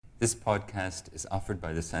This podcast is offered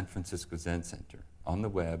by the San Francisco Zen Center on the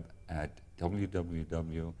web at www.sfcc.org.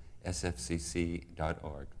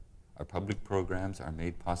 Our public programs are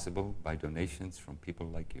made possible by donations from people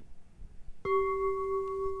like you.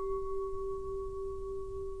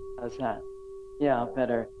 How's that? Yeah,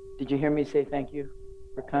 better. Did you hear me say thank you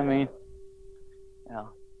for coming? Yeah,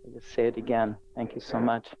 I'll just say it again. Thank you so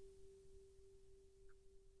much.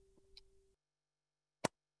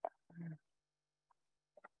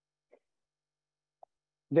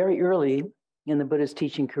 Very early in the Buddha's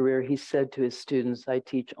teaching career, he said to his students, I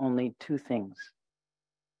teach only two things.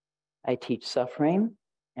 I teach suffering,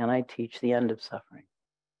 and I teach the end of suffering.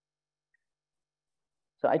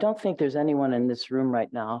 So I don't think there's anyone in this room right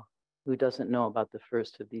now who doesn't know about the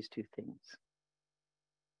first of these two things,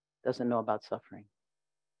 doesn't know about suffering.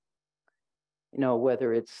 You know,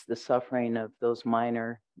 whether it's the suffering of those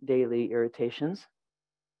minor daily irritations,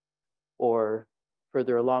 or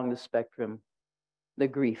further along the spectrum, the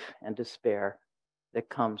grief and despair that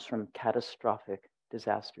comes from catastrophic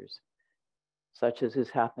disasters, such as is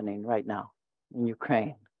happening right now in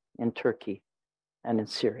Ukraine, in Turkey, and in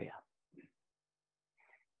Syria.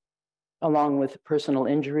 Along with personal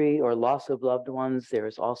injury or loss of loved ones, there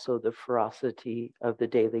is also the ferocity of the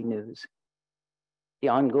daily news, the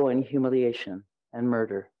ongoing humiliation and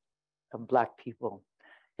murder of Black people,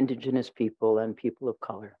 Indigenous people, and people of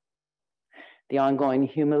color, the ongoing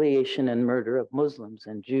humiliation and murder of Muslims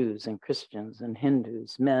and Jews and Christians and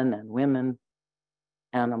Hindus, men and women,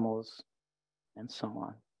 animals, and so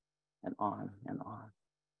on and on and on.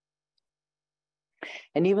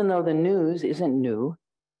 And even though the news isn't new,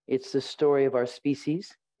 it's the story of our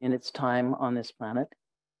species in its time on this planet.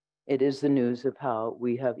 It is the news of how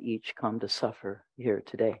we have each come to suffer here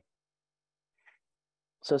today.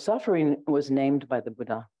 So suffering was named by the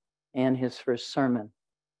Buddha in his first sermon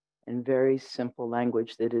in very simple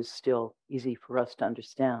language that is still easy for us to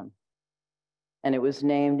understand. And it was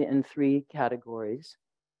named in three categories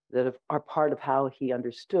that are part of how he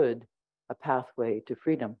understood a pathway to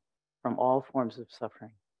freedom from all forms of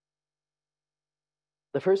suffering.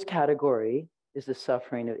 The first category is the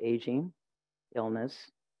suffering of aging,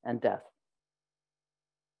 illness, and death,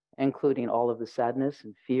 including all of the sadness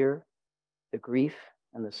and fear, the grief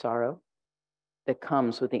and the sorrow that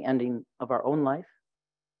comes with the ending of our own life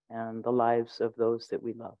and the lives of those that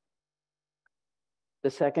we love.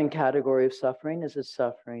 The second category of suffering is the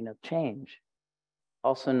suffering of change,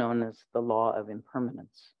 also known as the law of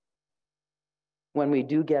impermanence. When we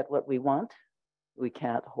do get what we want, we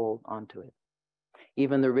can't hold on to it.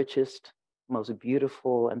 Even the richest, most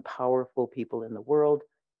beautiful, and powerful people in the world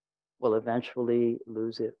will eventually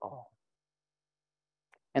lose it all.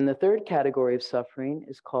 And the third category of suffering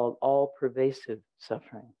is called all-pervasive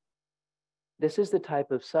suffering. This is the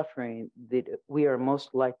type of suffering that we are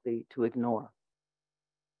most likely to ignore.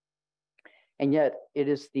 And yet, it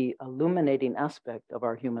is the illuminating aspect of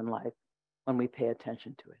our human life when we pay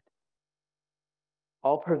attention to it.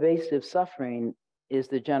 All-pervasive suffering is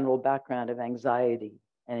the general background of anxiety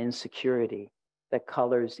and insecurity that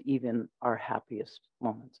colors even our happiest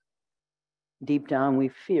moments. Deep down, we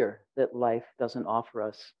fear that life doesn't offer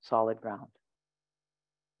us solid ground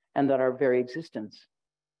and that our very existence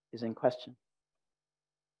is in question.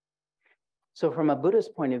 So from a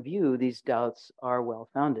Buddhist point of view, these doubts are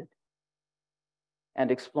well-founded,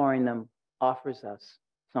 and exploring them offers us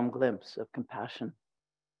some glimpse of compassion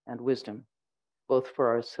and wisdom, both for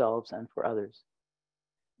ourselves and for others.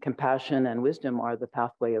 Compassion and wisdom are the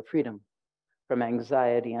pathway of freedom from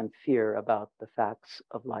anxiety and fear about the facts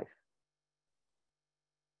of life.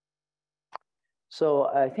 So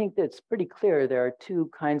I think that's pretty clear. There are two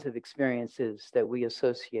kinds of experiences that we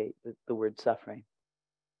associate with the word suffering.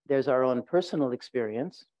 There's our own personal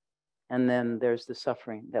experience, and then there's the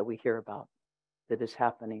suffering that we hear about that is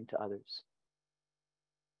happening to others.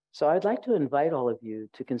 So I'd like to invite all of you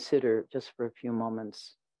to consider just for a few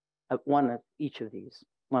moments one of each of these,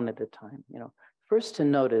 one at a time. First to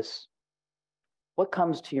notice what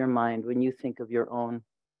comes to your mind when you think of your own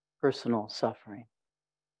personal suffering.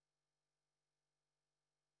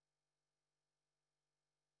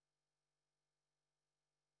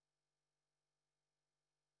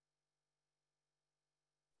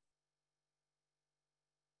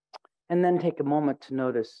 And then take a moment to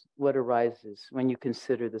notice what arises when you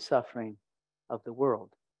consider the suffering of the world.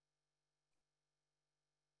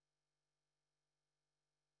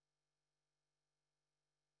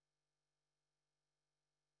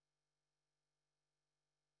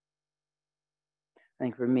 I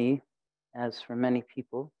think for me, as for many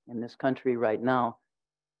people in this country right now,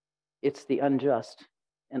 it's the unjust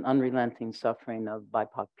and unrelenting suffering of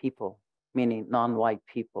BIPOC people meaning non-white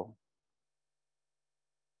people.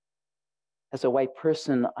 As a white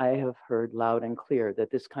person, I have heard loud and clear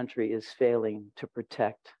that this country is failing to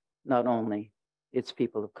protect not only its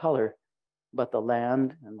people of color, but the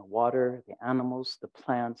land and the water, the animals, the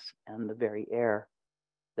plants, and the very air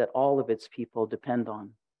that all of its people depend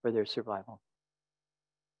on for their survival.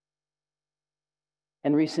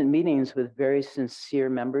 In recent meetings with very sincere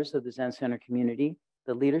members of the Zen Center community,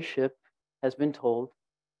 the leadership has been told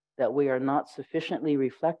that we are not sufficiently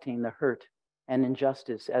reflecting the hurt and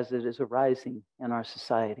injustice as it is arising in our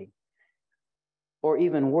society, or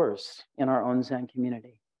even worse, in our own Zen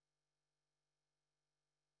community.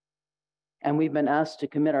 And we've been asked to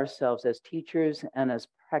commit ourselves as teachers and as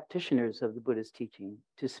practitioners of the Buddha's teaching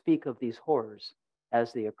to speak of these horrors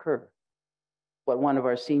as they occur. What one of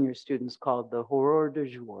our senior students called the horreur du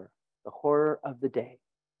jour, the horror of the day.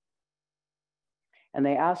 And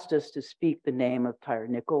they asked us to speak the name of Tyre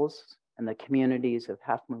Nichols and the communities of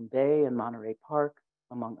Half Moon Bay and Monterey Park,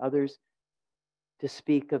 among others, to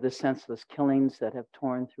speak of the senseless killings that have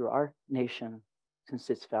torn through our nation since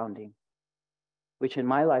its founding, which in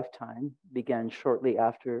my lifetime began shortly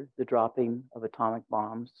after the dropping of atomic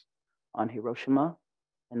bombs on Hiroshima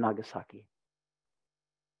and Nagasaki,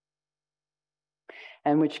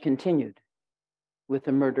 and which continued with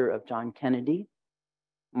the murder of John Kennedy,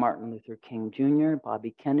 Martin Luther King Jr.,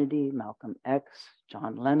 Bobby Kennedy, Malcolm X,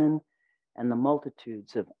 John Lennon, and the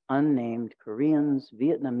multitudes of unnamed Koreans,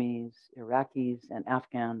 Vietnamese, Iraqis, and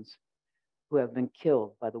Afghans who have been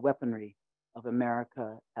killed by the weaponry of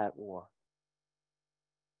America at war.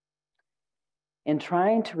 In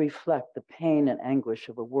trying to reflect the pain and anguish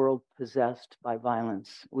of a world possessed by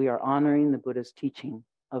violence, we are honoring the Buddha's teaching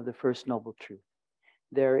of the first noble truth.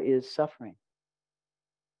 There is suffering.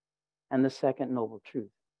 And the second noble truth.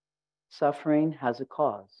 Suffering has a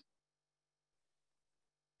cause.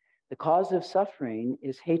 The cause of suffering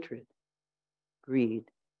is hatred, greed,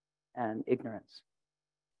 and ignorance.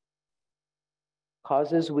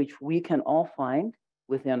 Causes which we can all find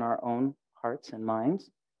within our own hearts and minds,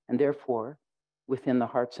 and therefore within the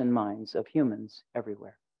hearts and minds of humans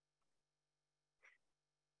everywhere.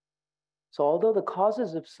 So although the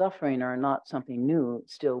causes of suffering are not something new,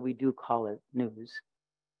 still we do call it news,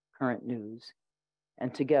 current news,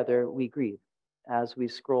 and together we grieve as we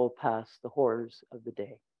scroll past the horrors of the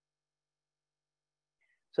day.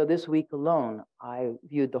 So this week alone, I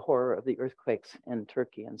viewed the horror of the earthquakes in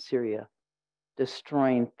Turkey and Syria,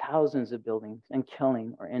 destroying thousands of buildings and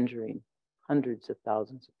killing or injuring hundreds of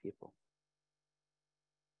thousands of people.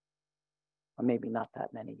 Or maybe not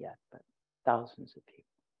that many yet, but thousands of people.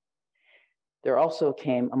 There also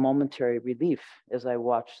came a momentary relief as I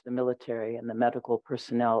watched the military and the medical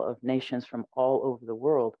personnel of nations from all over the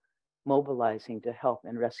world mobilizing to help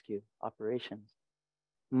in rescue operations.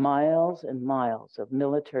 Miles and miles of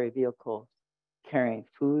military vehicles carrying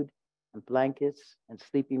food and blankets and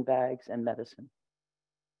sleeping bags and medicine.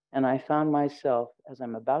 And I found myself, as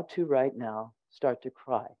I'm about to right now, start to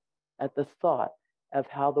cry at the thought of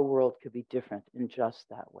how the world could be different in just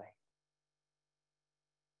that way.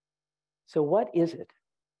 So what is it?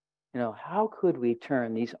 How could we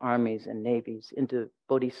turn these armies and navies into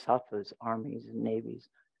bodhisattvas, armies and navies,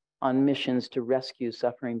 on missions to rescue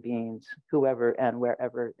suffering beings, whoever and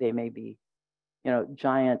wherever they may be?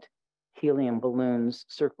 Giant helium balloons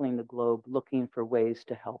circling the globe, looking for ways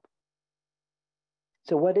to help.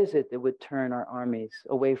 So what is it that would turn our armies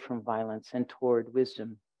away from violence and toward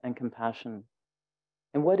wisdom and compassion?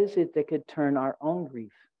 And what is it that could turn our own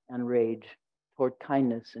grief and rage toward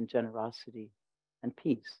kindness and generosity and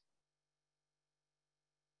peace?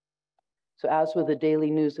 So as with the daily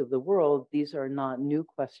news of the world, these are not new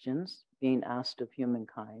questions being asked of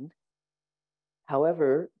humankind.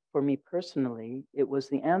 However, for me personally, it was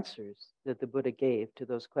the answers that the Buddha gave to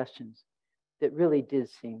those questions that really did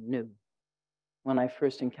seem new when I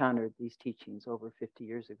first encountered these teachings over 50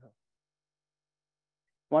 years ago.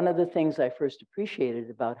 One of the things I first appreciated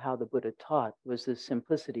about how the Buddha taught was the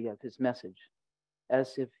simplicity of his message,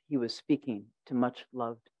 as if he was speaking to much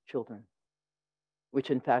loved children, which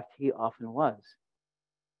in fact he often was.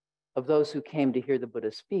 Of those who came to hear the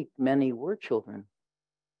Buddha speak, many were children,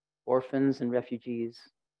 orphans and refugees,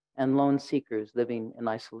 and lone seekers living in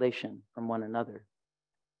isolation from one another,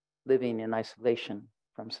 living in isolation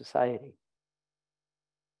from society.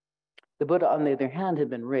 The Buddha, on the other hand,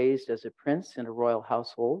 had been raised as a prince in a royal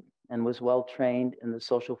household and was well trained in the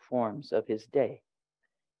social forms of his day.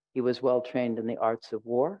 He was well trained in the arts of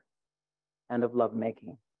war and of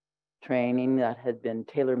lovemaking, training that had been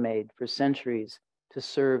tailor-made for centuries to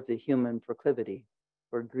serve the human proclivity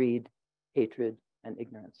for greed, hatred, and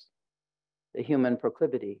ignorance. The human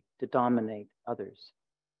proclivity to dominate others.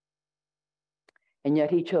 And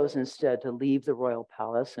yet he chose instead to leave the royal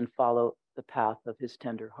palace and follow the path of his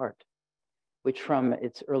tender heart, which from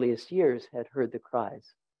its earliest years had heard the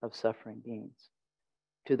cries of suffering beings,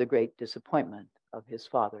 to the great disappointment of his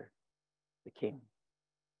father, the king.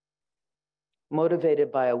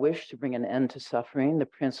 Motivated by a wish to bring an end to suffering, the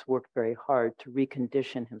prince worked very hard to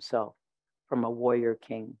recondition himself from a warrior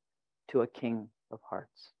king to a king of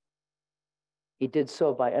hearts. He did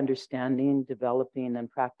so by understanding, developing, and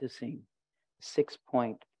practicing a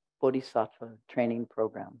 6-point Bodhisattva training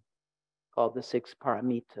program called the 6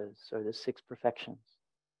 Paramitas, or the 6 perfections.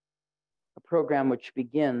 A program which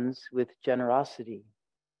begins with generosity,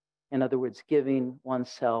 in other words, giving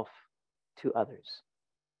oneself to others.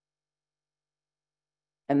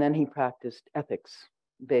 And then he practiced ethics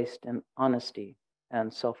based in honesty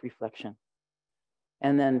and self-reflection.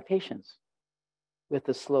 And then patience with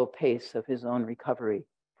the slow pace of his own recovery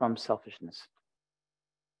from selfishness.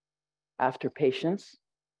 After patience,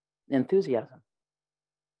 enthusiasm,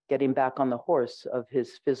 getting back on the horse of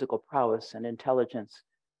his physical prowess and intelligence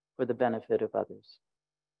for the benefit of others.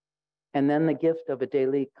 And then the gift of a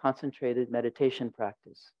daily concentrated meditation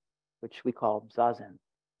practice, which we call Zazen,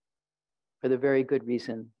 for the very good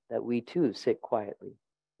reason that we too sit quietly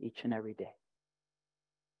each and every day.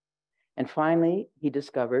 And finally, he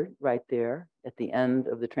discovered right there at the end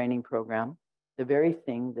of the training program, the very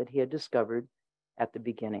thing that he had discovered at the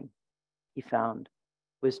beginning. He found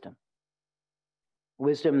wisdom.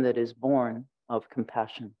 Wisdom that is born of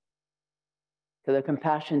compassion. To the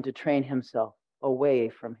compassion to train himself away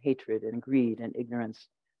from hatred and greed and ignorance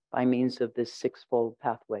by means of this 6-fold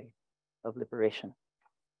pathway of liberation.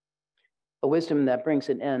 A wisdom that brings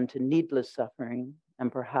an end to needless suffering,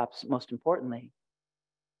 and perhaps most importantly,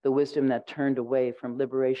 the wisdom that turned away from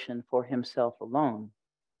liberation for himself alone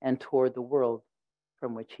and toward the world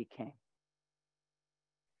from which he came.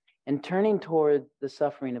 In turning toward the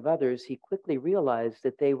suffering of others, he quickly realized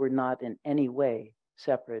that they were not in any way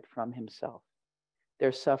separate from himself.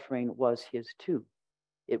 Their suffering was his too.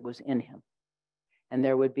 It was in him. And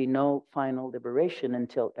there would be no final liberation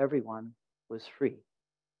until everyone was free.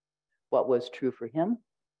 What was true for him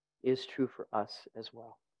is true for us as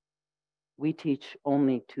well. We teach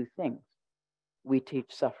only 2 things. We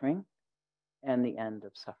teach suffering and the end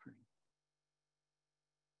of suffering.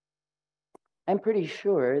 I'm pretty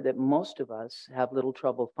sure that most of us have little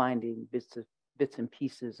trouble finding bits and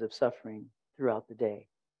pieces of suffering throughout the day.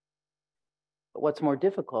 But what's more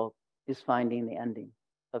difficult is finding the ending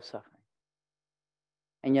of suffering.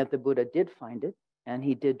 And yet the Buddha did find it, and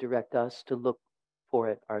he did direct us to look for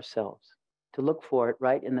it ourselves, to look for it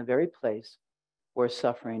right in the very place where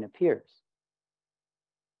suffering appears.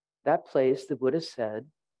 That place, the Buddha said,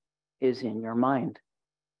 is in your mind.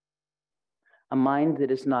 A mind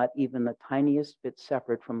that is not even the tiniest bit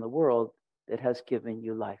separate from the world that has given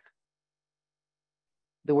you life.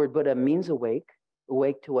 The word Buddha means awake,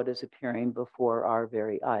 awake to what is appearing before our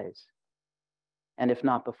very eyes. And if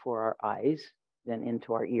not before our eyes, then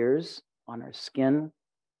into our ears, on our skin,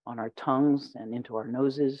 on our tongues, and into our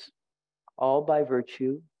noses, all by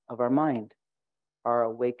virtue of our mind, our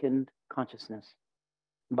awakened consciousness,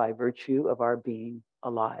 by virtue of our being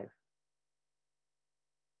alive.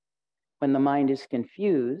 When the mind is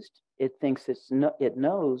confused, it thinks it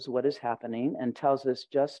knows what is happening and tells us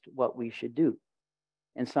just what we should do.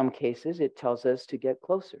 In some cases, it tells us to get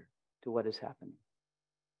closer to what is happening.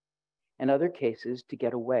 In other cases, to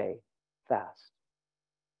get away fast.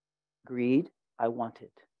 Greed, I want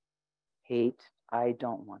it. Hate, I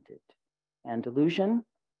don't want it. And delusion,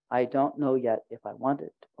 I don't know yet if I want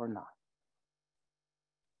it or not.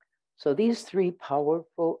 So these 3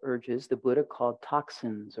 powerful urges the Buddha called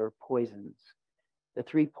toxins or poisons, the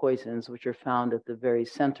 3 poisons which are found at the very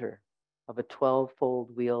center of a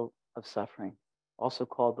 12-fold wheel of suffering, also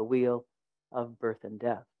called the wheel of birth and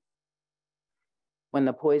death. When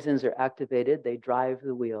the poisons are activated, they drive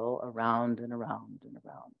the wheel around and around and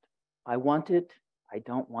around. I want it, I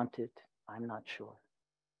don't want it, I'm not sure.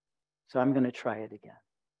 So I'm going to try it again.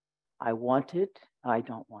 I want it, I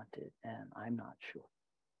don't want it, and I'm not sure.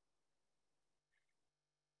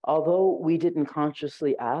 Although we didn't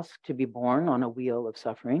consciously ask to be born on a wheel of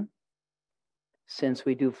suffering, since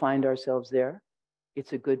we do find ourselves there,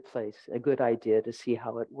 it's a good place, a good idea to see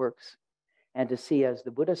how it works and to see, as the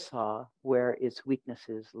Buddha saw, where its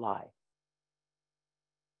weaknesses lie.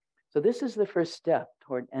 So this is the first step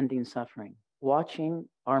toward ending suffering, watching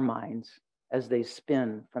our minds as they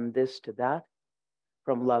spin from this to that,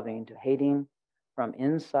 from loving to hating, from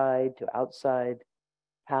inside to outside,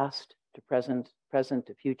 past to present, present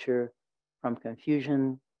to future, from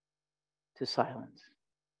confusion to silence.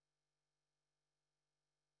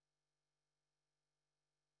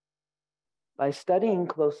 By studying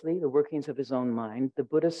closely the workings of his own mind, the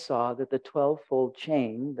Buddha saw that the 12-fold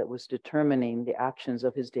chain that was determining the actions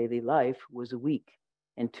of his daily life was weak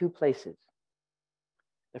in two places.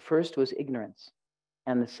 The first was ignorance,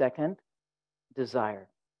 and the second, desire.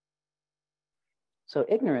 So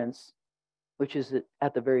ignorance, which is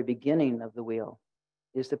at the very beginning of the wheel,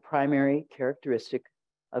 is the primary characteristic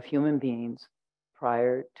of human beings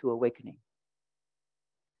prior to awakening.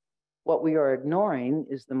 What we are ignoring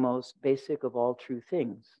is the most basic of all true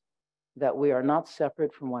things, that we are not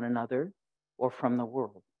separate from one another or from the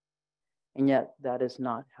world. And yet that is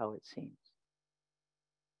not how it seems.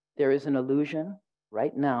 There is an illusion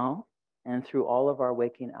right now and through all of our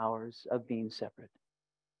waking hours of being separate.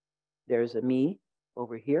 There's a me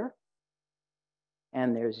over here,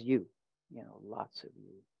 and there's you, lots of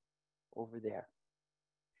you over there.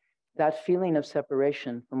 That feeling of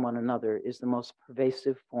separation from one another is the most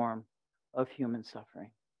pervasive form of human suffering.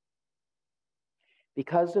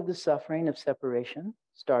 Because of the suffering of separation,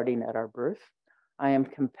 starting at our birth, I am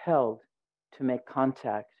compelled to make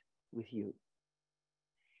contact with you.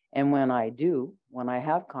 And when I do, when I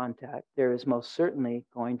have contact, there is most certainly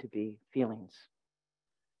going to be feelings.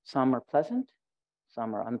 Some are pleasant,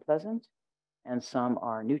 some are unpleasant, and some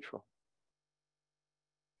are neutral.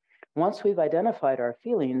 Once we've identified our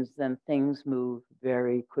feelings, then things move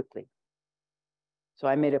very quickly. So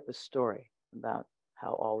I made up a story about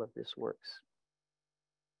how all of this works.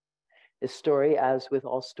 This story, as with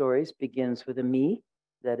all stories, begins with a me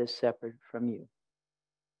that is separate from you.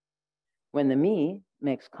 When the me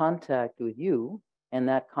makes contact with you, and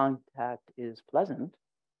that contact is pleasant,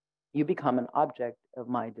 you become an object of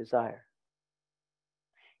my desire.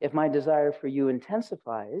 If my desire for you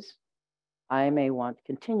intensifies, I may want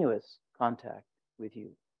continuous contact with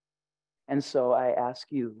you. And so I ask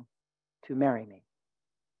you to marry me.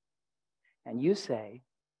 And you say,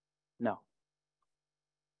 no.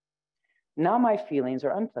 Now my feelings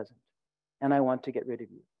are unpleasant, and I want to get rid of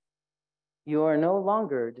you. You are no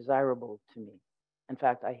longer desirable to me. In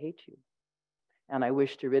fact, I hate you, and I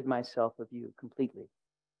wish to rid myself of you completely.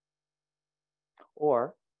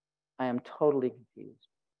 Or I am totally confused.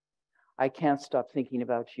 I can't stop thinking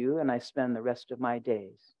about you, and I spend the rest of my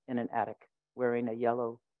days in an attic wearing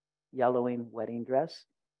a yellowing wedding dress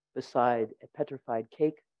beside a petrified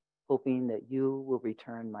cake, hoping that you will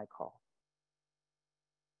return my call.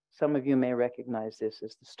 Some of you may recognize this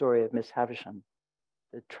as the story of Miss Havisham,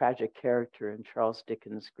 the tragic character in Charles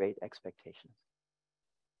Dickens' Great Expectations,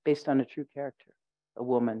 based on a true character, a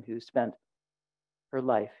woman who spent her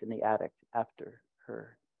life in the attic after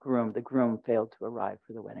the groom failed to arrive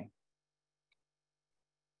for the wedding.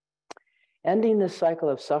 Ending this cycle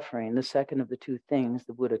of suffering, the second of the two things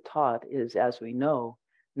the Buddha taught is, as we know,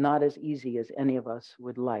 not as easy as any of us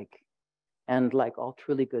would like. And like all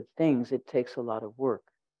truly good things, it takes a lot of work.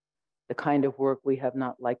 The kind of work we have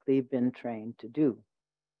not likely been trained to do.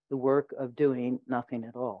 The work of doing nothing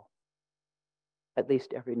at all, at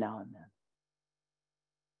least every now and then.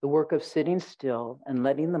 The work of sitting still and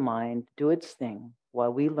letting the mind do its thing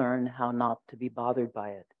while we learn how not to be bothered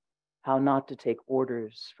by it, how not to take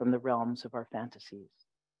orders from the realms of our fantasies.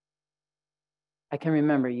 I can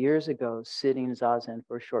remember years ago sitting zazen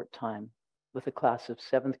for a short time with a class of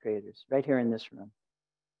 7th graders right here in this room.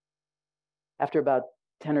 After about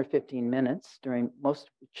 10 or 15 minutes, during most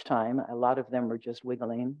of each time, a lot of them were just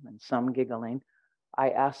wiggling and some giggling, I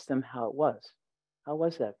asked them how it was. How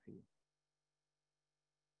was that for you?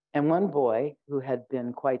 And one boy, who had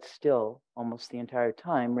been quite still almost the entire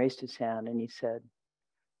time, raised his hand and he said,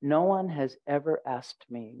 "No one has ever asked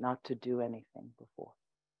me not to do anything before."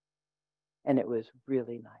 And it was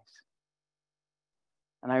really nice.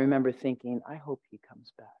 And I remember thinking, I hope he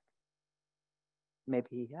comes back. Maybe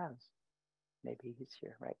he has. Maybe he's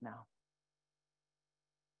here right now.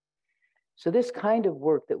 So this kind of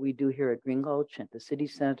work that we do here at Green Gulch at the City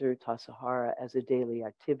Center, Tassajara, as a daily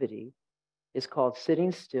activity is called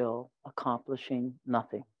sitting still, accomplishing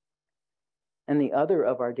nothing. And the other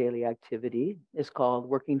of our daily activity is called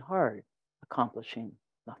working hard, accomplishing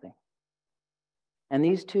nothing. And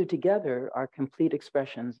these two together are complete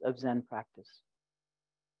expressions of Zen practice.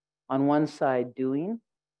 On one side, doing,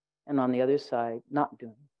 and on the other side, not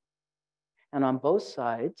doing. And on both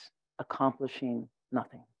sides, accomplishing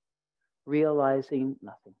nothing, realizing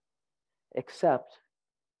nothing, except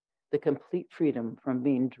the complete freedom from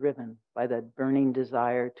being driven by that burning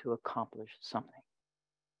desire to accomplish something,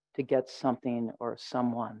 to get something or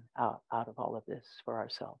someone out of all of this for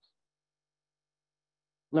ourselves.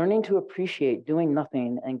 Learning to appreciate doing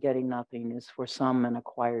nothing and getting nothing is for some an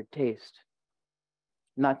acquired taste.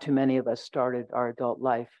 Not too many of us started our adult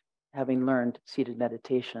life having learned seated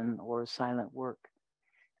meditation or silent work,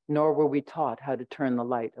 nor were we taught how to turn the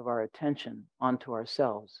light of our attention onto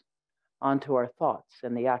ourselves, onto our thoughts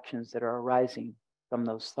and the actions that are arising from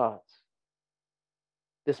those thoughts.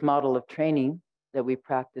 This model of training that we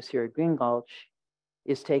practice here at Green Gulch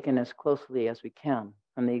is taken as closely as we can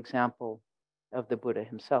from the example of the Buddha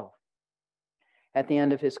himself. At the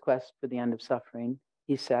end of his quest for the end of suffering,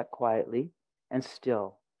 he sat quietly and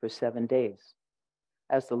still for 7 days,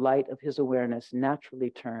 as the light of his awareness naturally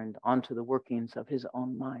turned onto the workings of his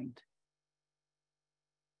own mind.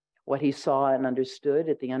 What he saw and understood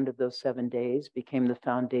at the end of those 7 days became the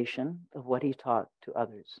foundation of what he taught to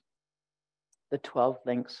others. The 12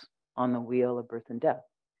 links on the wheel of birth and death,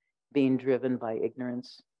 being driven by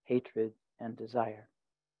ignorance, hatred, and desire,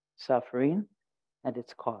 suffering and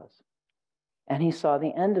its cause. And he saw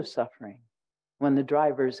the end of suffering when the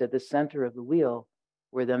drivers at the center of the wheel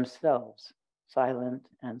were themselves silent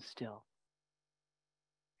and still.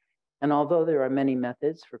 And although there are many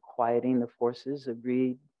methods for quieting the forces of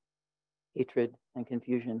greed, hatred, and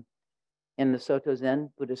confusion, in the Soto Zen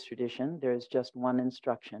Buddhist tradition, there is just one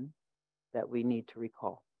instruction that we need to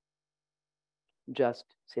recall: just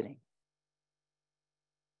sitting.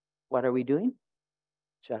 What are we doing?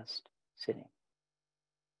 Just sitting.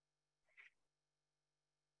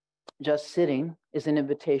 Just sitting is an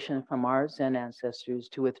invitation from our Zen ancestors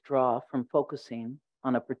to withdraw from focusing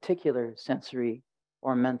on a particular sensory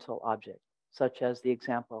or mental object, such as the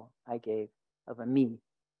example I gave of a me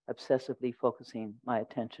obsessively focusing my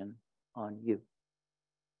attention on you.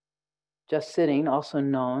 Just sitting, also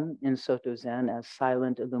known in Soto Zen as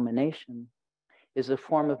silent illumination, is a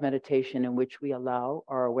form of meditation in which we allow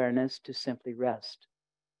our awareness to simply rest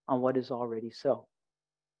on what is already so,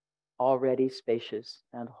 already spacious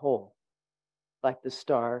and whole, like the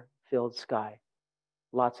star-filled sky,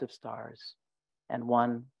 lots of stars, and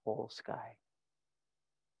one whole sky.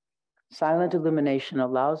 Silent illumination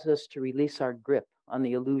allows us to release our grip on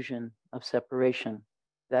the illusion of separation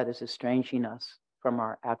that is estranging us from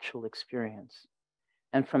our actual experience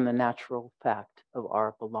and from the natural fact of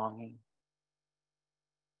our belonging.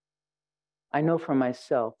 I know for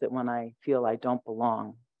myself that when I feel I don't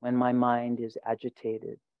belong, when my mind is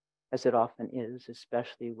agitated, as it often is,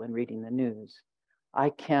 especially when reading the news, I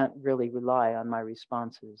can't really rely on my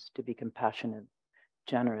responses to be compassionate,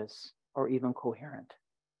 generous, or even coherent.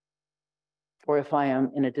 Or if I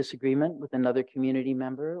am in a disagreement with another community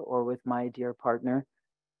member or with my dear partner,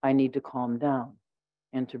 I need to calm down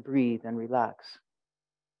and to breathe and relax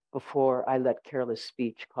before I let careless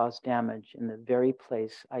speech cause damage in the very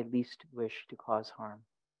place I least wish to cause harm,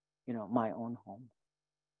 my own home.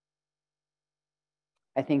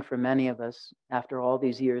 I think for many of us, after all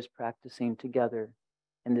these years practicing together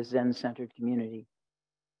in this Zen-centered community,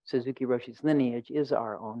 Suzuki Roshi's lineage is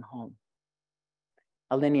our own home.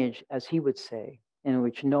 A lineage, as he would say, in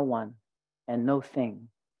which no one and no thing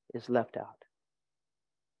is left out.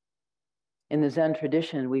 In the Zen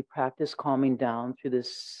tradition, we practice calming down through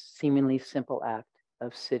this seemingly simple act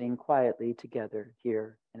of sitting quietly together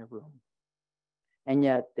here in a room. And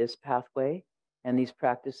yet this pathway and these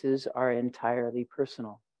practices are entirely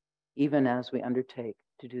personal, even as we undertake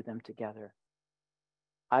to do them together.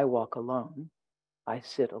 I walk alone, I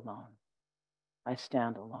sit alone, I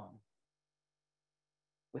stand alone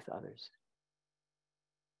with others.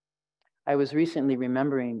 I was recently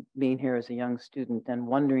remembering being here as a young student and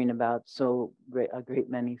wondering about a great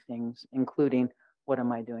many things, including, what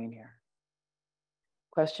am I doing here?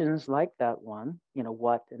 Questions like that one,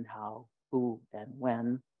 what and how, who and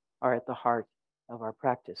when, are at the heart of our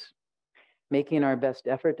practice. Making our best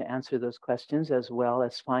effort to answer those questions, as well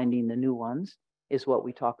as finding the new ones, is what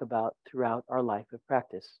we talk about throughout our life of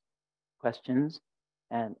practice. Questions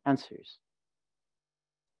and answers.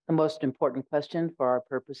 The most important question for our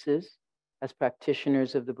purposes as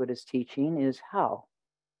practitioners of the Buddha's teaching is how.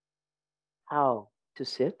 How to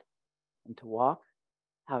sit and to walk,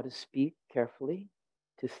 how to speak carefully,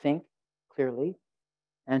 to think clearly,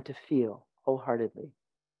 and to feel wholeheartedly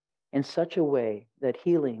in such a way that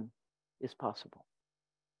healing is possible,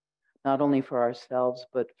 not only for ourselves,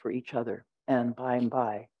 but for each other, and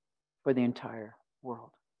by for the entire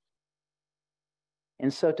world. In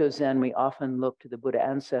Soto Zen, we often look to the Buddha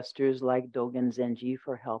ancestors like Dogen Zenji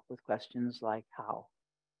for help with questions like how.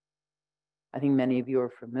 I think many of you are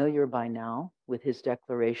familiar by now with his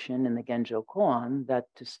declaration in the Genjo Koan that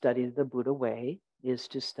to study the Buddha way is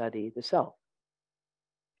to study the self.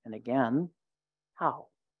 And again, how?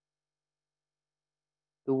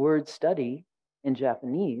 The word study in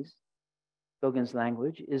Japanese, Dogen's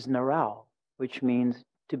language, is narao, which means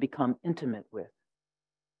to become intimate with.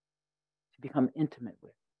 To become intimate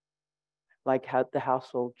with. like how the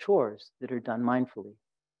household chores that are done mindfully.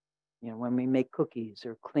 You know, when we make cookies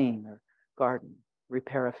or clean or garden,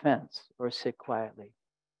 repair a fence or sit quietly.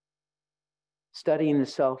 Studying the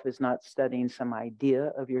self is not studying some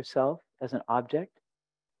idea of yourself as an object.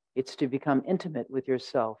 It's to become intimate with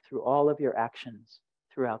yourself through all of your actions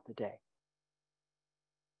throughout the day.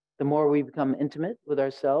 The more we become intimate with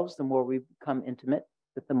ourselves, the more we become intimate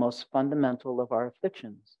with the most fundamental of our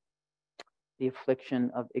afflictions, the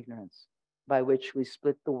affliction of ignorance, by which we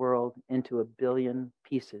split the world into a billion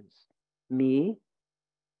pieces, me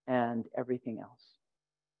and everything else.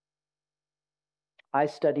 I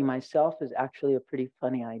study myself is actually a pretty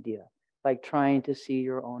funny idea, like trying to see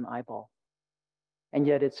your own eyeball. And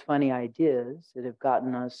yet it's funny ideas that have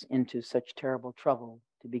gotten us into such terrible trouble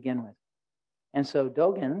to begin with. And so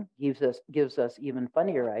Dogen gives us even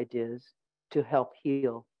funnier ideas to help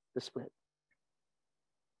heal the split.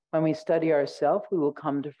 When we study ourselves, we will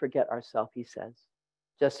come to forget ourselves, he says,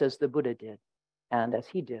 just as the Buddha did, and as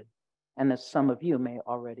he did, and as some of you may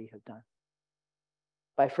already have done.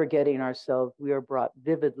 By forgetting ourselves, we are brought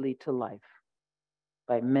vividly to life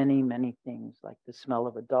by many, many things, like the smell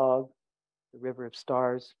of a dog, the river of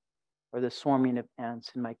stars, or the swarming of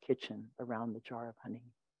ants in my kitchen around the jar of honey.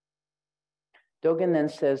 Dogen then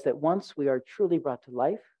says that once we are truly brought to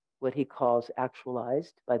life, what he calls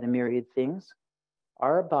actualized by the myriad things,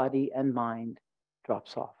 our body and mind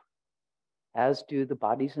drops off, as do the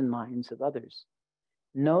bodies and minds of others.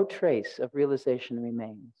 No trace of realization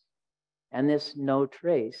remains, and this no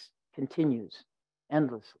trace continues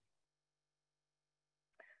endlessly.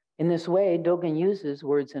 In this way, Dogen uses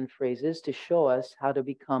words and phrases to show us how to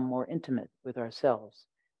become more intimate with ourselves,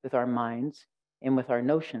 with our minds, and with our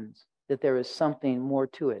notions that there is something more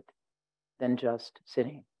to it than just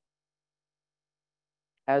sitting.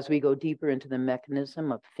 As we go deeper into the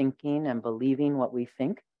mechanism of thinking and believing what we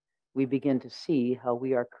think, we begin to see how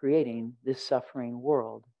we are creating this suffering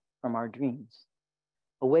world from our dreams.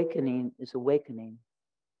 Awakening is awakening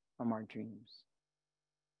from our dreams.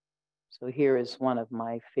 So here is one of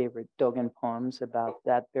my favorite Dogen poems about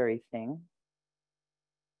that very thing.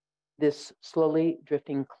 This slowly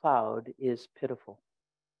drifting cloud is pitiful.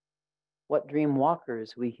 What dream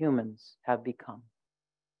walkers we humans have become.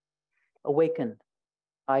 Awakened,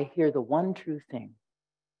 I hear the one true thing,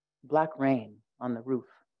 black rain on the roof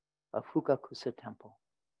of Fukakusa Temple.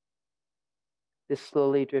 This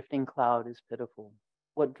slowly drifting cloud is pitiful.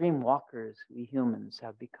 What dream walkers we humans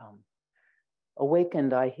have become.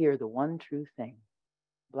 Awakened, I hear the one true thing,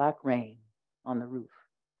 black rain on the roof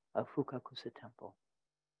of Fukakusa Temple.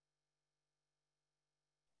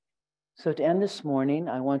 So to end this morning,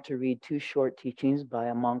 I want to read two short teachings by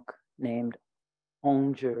a monk named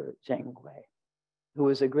Hongzhi Zhengwei, who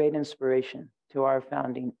was a great inspiration to our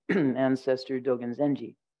founding ancestor Dogen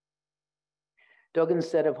Zenji. Dogen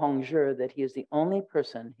said of Hongzhi that he is the only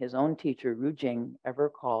person his own teacher Ru Jing ever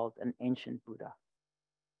called an ancient Buddha.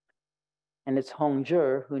 And it's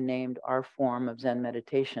Hongzhi who named our form of Zen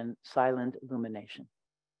meditation silent illumination,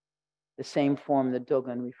 the same form that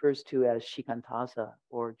Dogen refers to as shikantaza,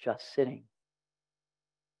 or just sitting.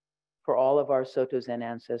 For all of our Soto Zen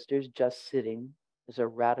ancestors, just sitting is a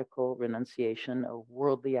radical renunciation of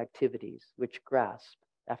worldly activities which grasp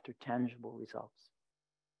after tangible results.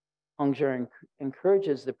 Hongzhi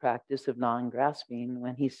encourages the practice of non-grasping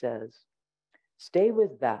when he says, stay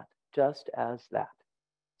with that just as that.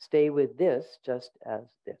 Stay with this just as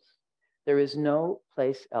this. There is no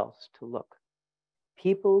place else to look.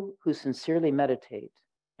 People who sincerely meditate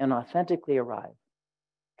and authentically arrive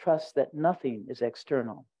trust that nothing is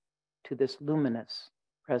external to this luminous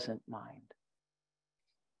present mind.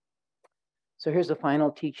 So here's a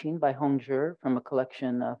final teaching by Hongzhi from a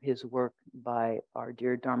collection of his work by our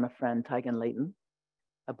dear Dharma friend Taigen Leighton,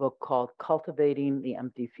 a book called Cultivating the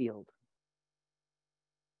Empty Field.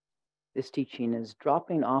 This teaching is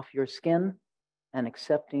dropping off your skin and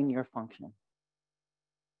accepting your function.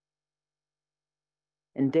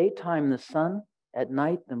 In daytime, the sun, at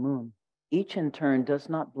night, the moon. Each in turn does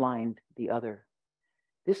not blind the other.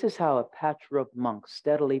 This is how a patchwork monk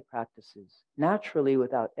steadily practices, naturally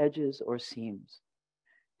without edges or seams.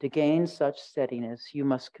 To gain such steadiness, you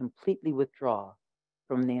must completely withdraw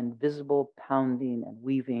from the invisible pounding and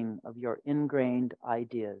weaving of your ingrained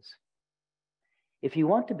ideas. If you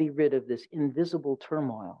want to be rid of this invisible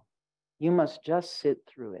turmoil, you must just sit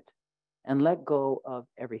through it and let go of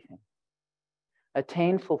everything.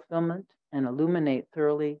 Attain fulfillment and illuminate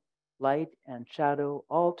thoroughly, light and shadow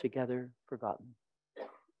altogether forgotten.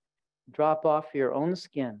 Drop off your own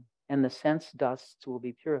skin and the sense dusts will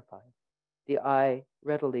be purified, the eye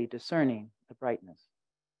readily discerning the brightness.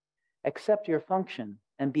 Accept your function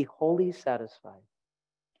and be wholly satisfied.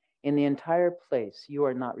 In the entire place, you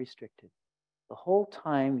are not restricted. The whole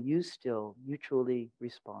time you still mutually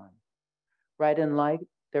respond. Right in light,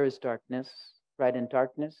 there is darkness. Right in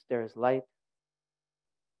darkness, there is light.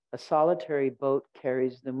 A solitary boat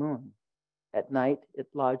carries the moon. At night, it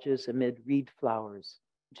lodges amid reed flowers,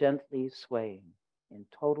 gently swaying in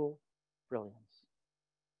total brilliance.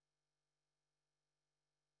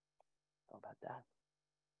 How about that?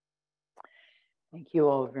 Thank you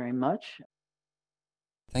all very much.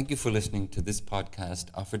 Thank you for listening to this podcast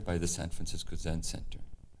offered by the San Francisco Zen Center.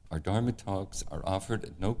 Our Dharma talks are offered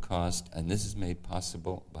at no cost, and this is made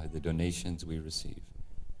possible by the donations we receive.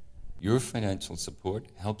 Your financial support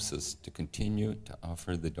helps us to continue to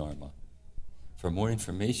offer the Dharma. For more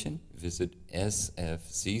information, visit sfzc.org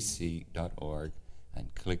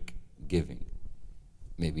and click Giving.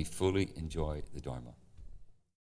 May we fully enjoy the Dharma.